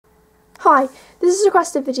Hi, this is a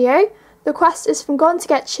requested video. The request is from Gone to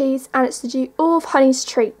Get Cheese and it's to do all of Honey's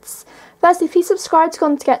treats. Firstly, please subscribe to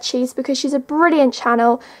Gone to Get Cheese because she's a brilliant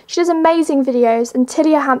channel. She does amazing videos and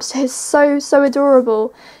Tilly, her hamster, is so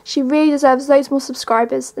adorable. She really deserves loads more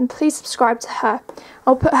subscribers, and please subscribe to her.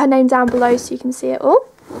 I'll put her name down below so you can see it all.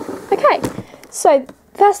 Okay, so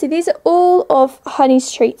firstly, these are all of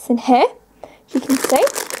Honey's treats in here, you can see.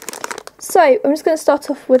 So I'm just going to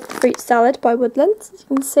start off with fruit salad by Woodlands, as you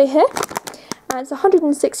can see here. And it's a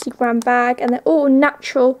 160 gram bag and they're all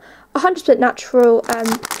natural, 100% natural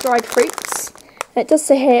dried fruits. And it does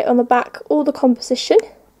say here on the back all the composition.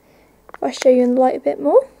 If I show you in the light a bit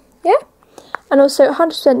more, yeah. And also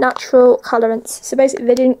 100% natural colourants. So basically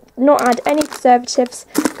they do not add any preservatives,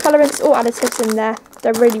 colourants or additives in there.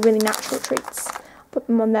 They're really natural treats. I'll put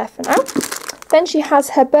them on there for now. Then she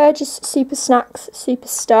has her Burgess Super Snacks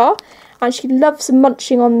Superstar. And she loves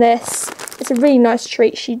munching on this. It's a really nice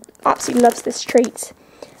treat. She absolutely loves this treat.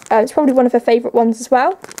 It's probably one of her favourite ones as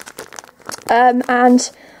well.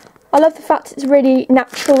 And I love the fact it's really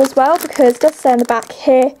natural as well, because it does say on the back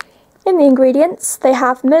here, in the ingredients, they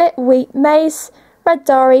have millet, wheat, maize, red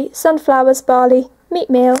dairy, sunflowers, barley, meat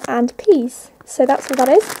meal and peas. So that's what that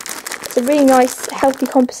is. It's a really nice, healthy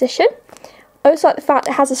composition. I also like the fact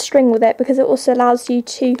it has a string with it, because it also allows you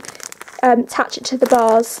to attach it to the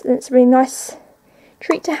bars, and it's a really nice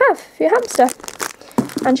treat to have for your hamster,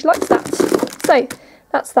 and she likes that. So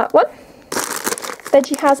that's that one. Then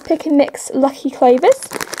she has Pick and Mix Lucky Clovers,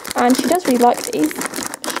 and she does really like these.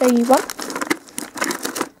 I'll show you one,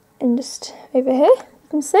 and just over here you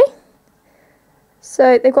can see.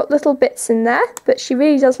 So they've got little bits in there, but she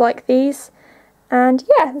really does like these, and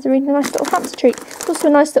yeah, it's a really nice little hamster treat. It's also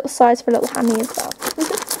a nice little size for a little hammy as well.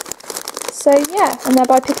 So yeah, and they're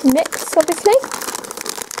by Pick and Mix, obviously.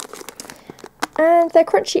 And they're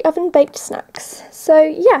crunchy oven baked snacks. So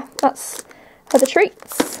yeah, that's her the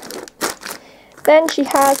treats. Then she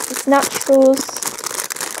has this Naturals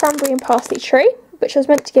cranberry and parsley tree, which I was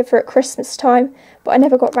meant to give her at Christmas time, but I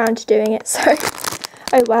never got round to doing it, so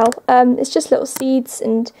oh well. It's just little seeds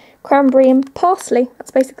and cranberry and parsley. That's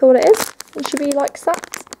basically all it is. And she really likes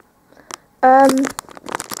that.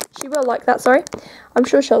 She will like that, sorry. I'm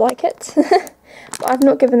sure she'll like it. But I've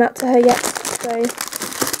not given that to her yet, so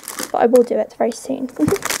but I will do it very soon.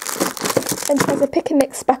 Then she has a Pick and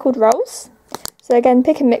Mix speckled rolls. So again,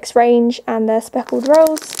 Pick and Mix range, and they're speckled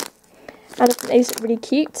rolls. And I think these look really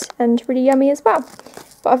cute and really yummy as well.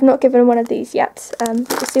 But I've not given her one of these yet. We'll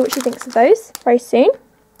see what she thinks of those very soon.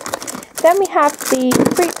 Then we have the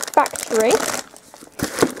Fruit Factory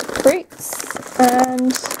fruits,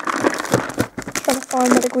 and trying to find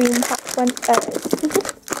where the green patch went. There it is.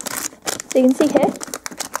 So you can see here,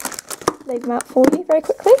 lay them out for you very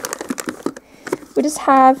quickly. We just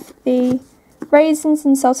have the raisins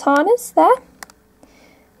and sultanas there.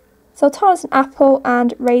 Sultanas and apple,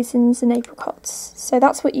 and raisins and apricots. So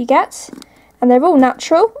that's what you get. And they're all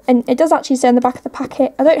natural, and it does actually say on the back of the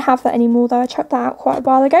packet. I don't have that anymore though, I chucked that out quite a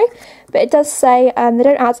while ago. But it does say they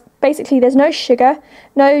don't add, basically there's no sugar,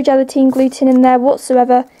 no gelatin, gluten in there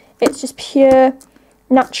whatsoever. It's just pure,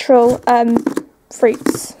 natural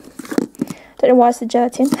fruits. Don't know why I said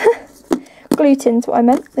gelatin. Gluten's what I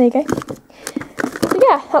meant, there you go. So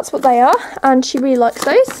yeah, that's what they are, and she really likes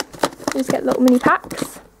those. You just get little mini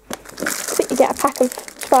packs. I think you get a pack of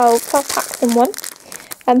 12 packs in one.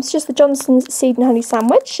 It's just the Johnson's Seed and Honey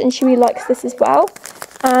Sandwich, and she really likes this as well.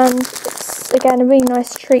 And it's, again, a really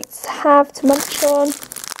nice treat to have, to munch on.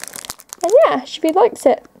 And yeah, she really likes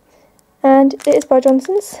it. And it is by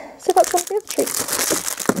Johnson's, so that's one of the other treats.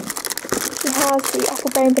 She has the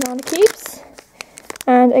appleberry and banana cubes.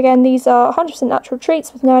 And again, these are 100% natural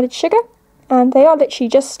treats with no added sugar. And they are literally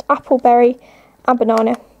just appleberry and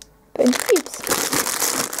banana, put into cubes.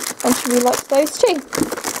 And she really likes those too.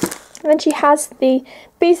 And then she has these,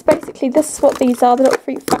 basically this is what these are, the little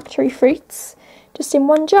Fruit Factory fruits, just in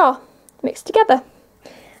one jar, mixed together.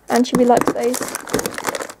 And she really likes those.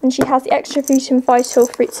 And she has the extra fruit and vital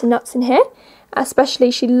fruits and nuts in here. Especially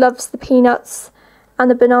she loves the peanuts and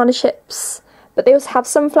the banana chips. But they also have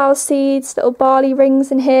sunflower seeds, little barley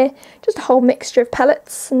rings in here, just a whole mixture of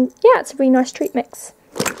pellets. And yeah, it's a really nice treat mix.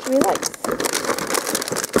 She really likes.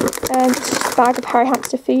 And just a bag of Harry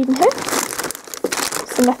Hamster food in here.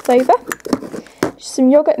 Some left over. Just some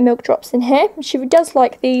yogurt and milk drops in here. She does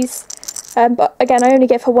like these, but again, I only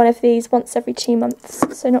give her one of these once every 2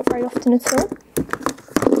 months, so not very often at all.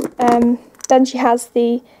 Then she has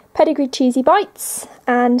the pedigree cheesy bites,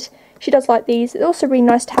 and she does like these. It's also really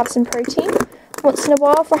nice to have some protein once in a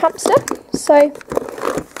while for a hamster. So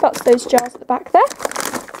that's those jars at the back there.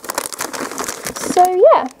 So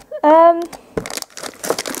yeah,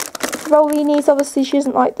 rollinis, obviously she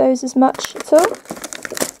doesn't like those as much at all.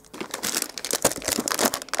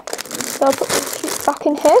 So I'll put these treats back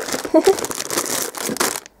in here.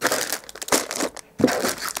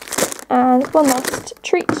 And one last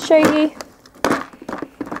treat to show you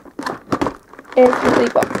is the blue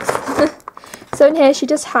box. So in here she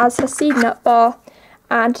just has her seed nut bar,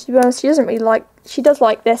 and to be honest, she does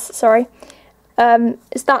like this, sorry.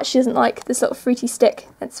 It's that she doesn't like this little fruity stick.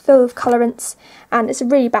 It's filled with colourants and it's a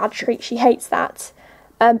really bad treat. She hates that.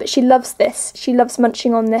 But she loves this. She loves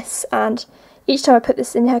munching on this, and each time I put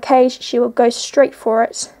this in her cage she will go straight for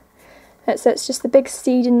it. So it's just the big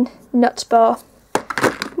seed and nut bar.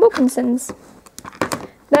 Wilkinson's.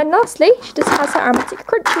 Then lastly, she just has her aromatic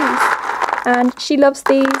crunchies, and she loves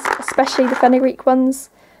these, especially the fenugreek ones.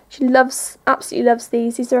 She absolutely loves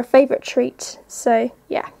these. These are her favourite treat. So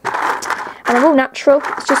yeah, and they're all natural.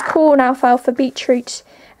 It's just corn, alfalfa, beetroot,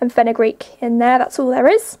 and fenugreek in there. That's all there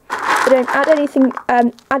is. They don't add anything.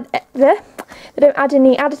 They don't add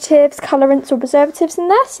any additives, colourants, or preservatives in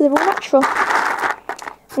there. So they're all natural.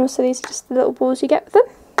 And also these are just the little balls you get with them.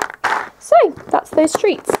 So that's those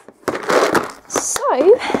treats.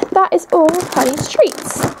 So that is all of Honey's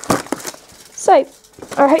treats. So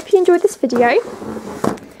I hope you enjoyed this video.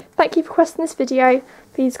 Thank you for requesting this video.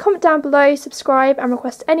 Please comment down below, subscribe and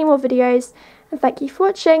request any more videos. And thank you for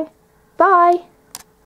watching. Bye!